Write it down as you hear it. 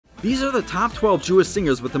These are the top 12 Jewish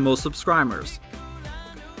singers with the most subscribers.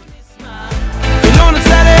 Starting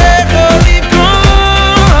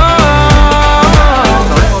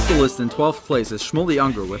off the list in 12th place is Shmueli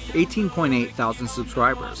Ungar with 18.8 thousand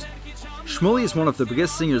subscribers. Shmueli is one of the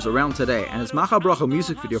biggest singers around today, and his Macha Bracha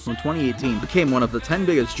music video from 2018 became one of the 10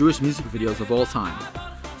 biggest Jewish music videos of all time.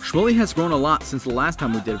 Shmueli has grown a lot since the last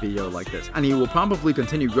time we did a video like this, and he will probably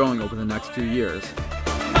continue growing over the next few years.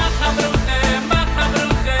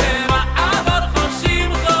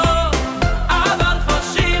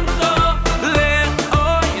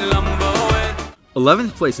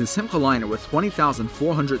 11th place is Simcha Leiner with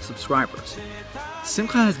 20,400 subscribers.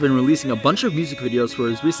 Simcha has been releasing a bunch of music videos for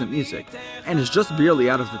his recent music, and is just barely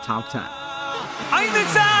out of the top 10.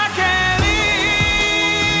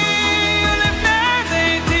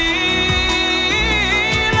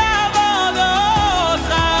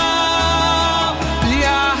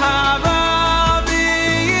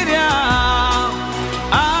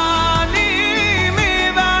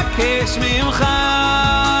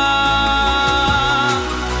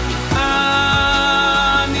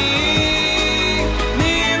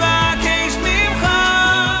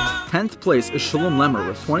 Place is Shulem Lemmer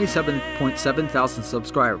with 27.7 thousand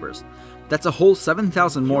subscribers. That's a whole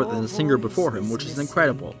 7,000 more than the singer before him, which is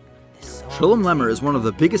incredible. Shulem Lemmer is one of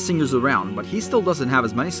the biggest singers around, but he still doesn't have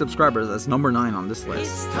as many subscribers as number 9 on this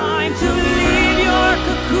list. It's time to leave your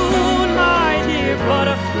cocoon, my dear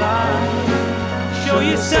butterfly. Show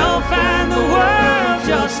yourself and the world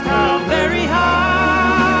just how very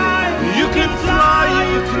high you can fly,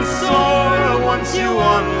 you can soar once you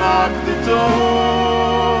unlock the door.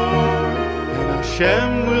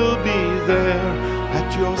 Hashem will be there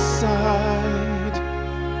at your side,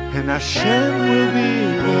 and Hashem will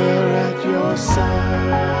be there at your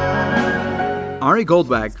side. Ari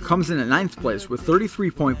Goldwag comes in at 9th place with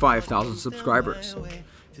 33.5 thousand subscribers.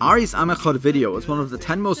 Ari's Amechad video is one of the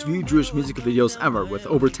 10 most viewed Jewish music videos ever, with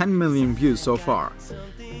over 10 million views so far.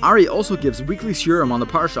 Ari also gives weekly shiurim on the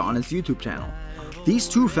Parsha on his YouTube channel. These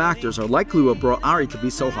two factors are likely what brought Ari to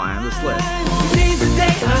be so high on this list. Today's the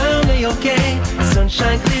day I'm okay.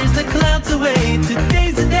 Sunshine clears the clouds away.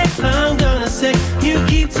 Today's the day I'm gonna say, you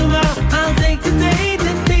keep tomorrow, I'll take today.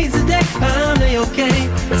 Today's the day I'm okay.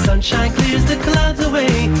 Sunshine clears the clouds away.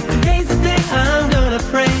 Today's the day I'm gonna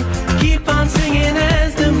pray. Keep on singing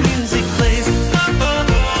as the music plays.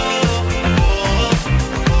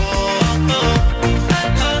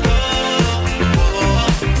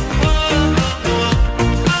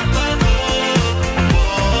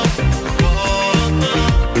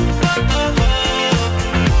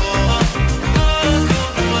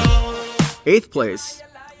 8th place,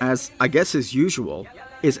 as I guess is usual,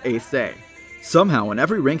 is 8th Day. Somehow in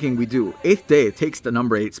every ranking we do, 8th Day takes the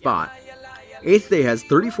number 8 spot. 8th Day has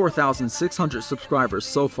 34,600 subscribers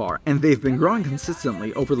so far, and they've been growing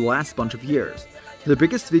consistently over the last bunch of years. Their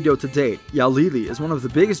biggest video to date, Yalili, is one of the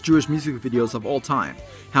biggest Jewish music videos of all time,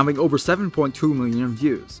 having over 7.2 million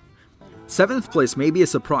views. 7th place may be a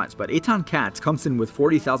surprise, but Eitan Katz comes in with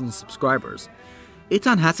 40,000 subscribers.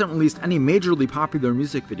 Eitan hasn't released any majorly popular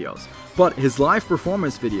music videos, but his live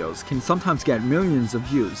performance videos can sometimes get millions of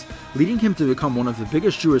views, leading him to become one of the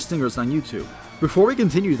biggest Jewish singers on YouTube. Before we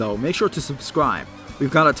continue though, make sure to subscribe. We've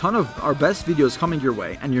got a ton of our best videos coming your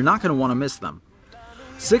way, and you're not going to want to miss them.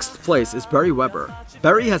 6th place is Beri Weber.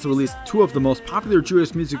 Beri has released 2 of the most popular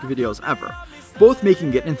Jewish music videos ever, both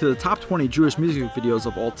making it into the top 20 Jewish music videos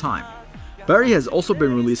of all time. Beri has also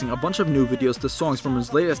been releasing a bunch of new videos to songs from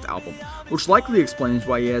his latest album, which likely explains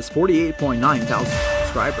why he has 48.9 thousand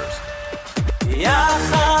subscribers.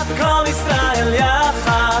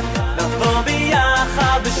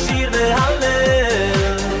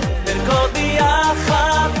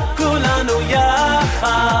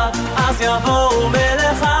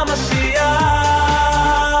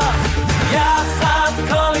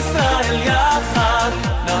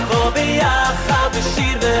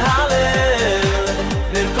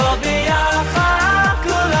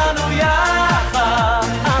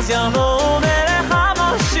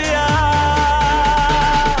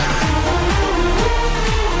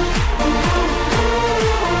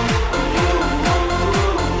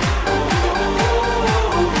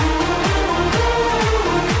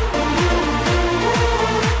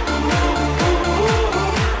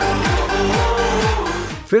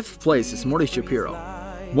 Fifth place is Mordechai Shapiro.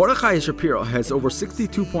 Mordechai Shapiro has over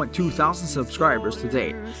 62.2 thousand subscribers to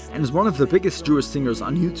date, and is one of the biggest Jewish singers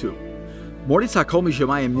on YouTube.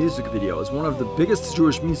 Mordechai music video is one of the biggest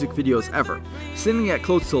Jewish music videos ever, sitting at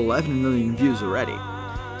close to 11 million views already.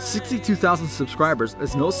 62,000 subscribers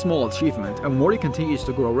is no small achievement, and Morty continues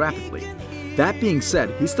to grow rapidly. That being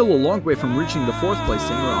said, he's still a long way from reaching the 4th place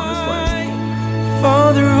singer on this list.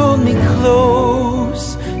 Father, hold me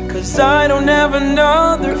close, 'cause I don't have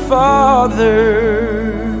another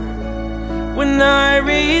father. When I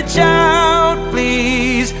reach out,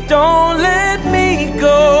 please don't let me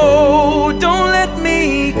go. Don't let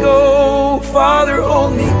me go. Father,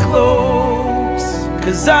 hold me close,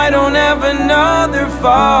 'cause I don't have another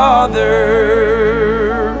father.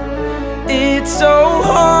 It's so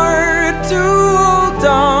hard to hold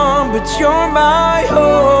on, but you're my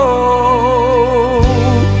hope.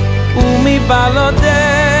 Umi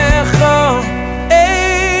baladecha,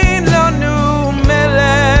 ein lanu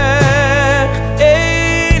melech,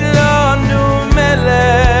 ein lanu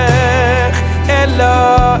melech, ela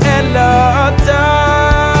ata.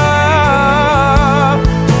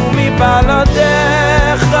 Umi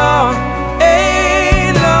baladecha,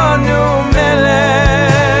 ein lanu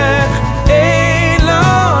melech, ein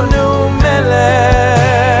lanu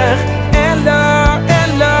melech, ela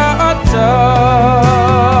ata.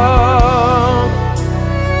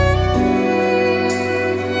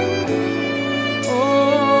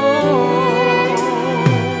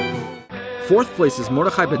 4th place is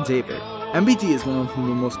Mordechai Ben David. MBD is one of the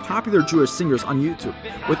most popular Jewish singers on YouTube,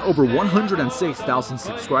 with over 106,000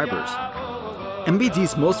 subscribers.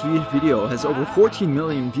 MBD's most viewed video has over 14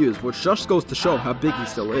 million views, which just goes to show how big he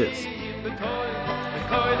still is.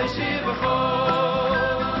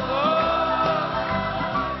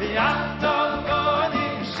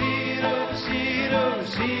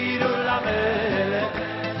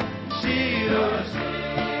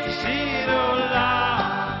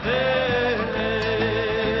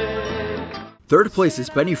 Third place is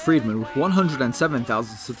Beri Friedman with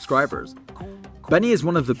 107,000 subscribers. Beri is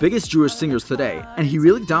one of the biggest Jewish singers today, and he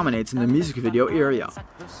really dominates in the music video area.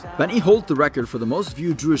 Beri holds the record for the most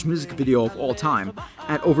viewed Jewish music video of all time,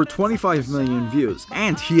 at over 25 million views,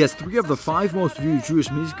 and he has 3 of the 5 most viewed Jewish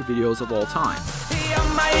music videos of all time.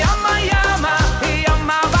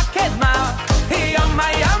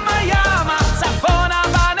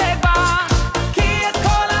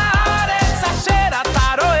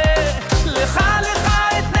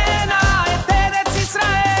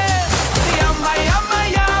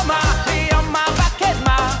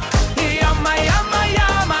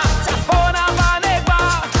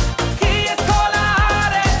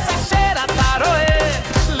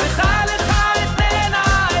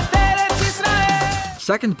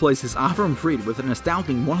 Second place is Avraham Fried with an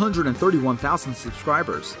astounding 131,000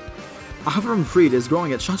 subscribers. Avraham Fried is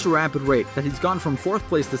growing at such a rapid rate that he's gone from 4th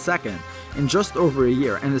place to 2nd in just over a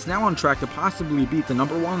year and is now on track to possibly beat the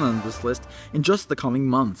number 1 on this list in just the coming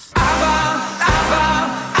months.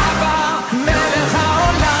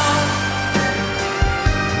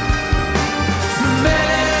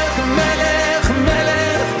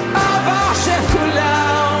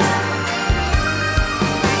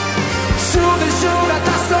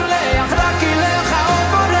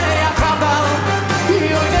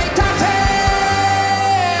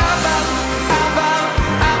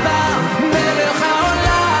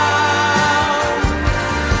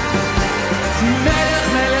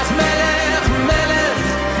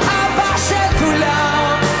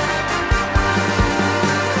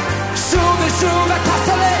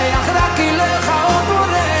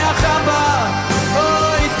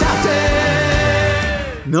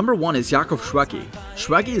 Number 1 is Yaakov Shwekey.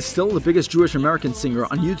 Shwekey is still the biggest Jewish American singer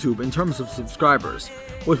on YouTube in terms of subscribers.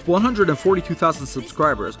 With 142,000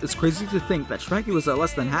 subscribers, it's crazy to think that Shwekey was at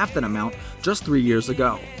less than half that amount just 3 years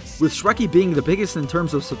ago. With Shwekey being the biggest in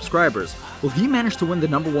terms of subscribers, will he manage to win the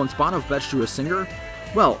number 1 spot of Best Jewish Singer?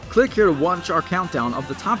 Well, click here to watch our countdown of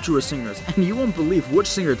the top Jewish singers, and you won't believe which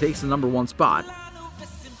singer takes the number 1 spot.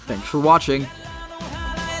 Thanks for watching.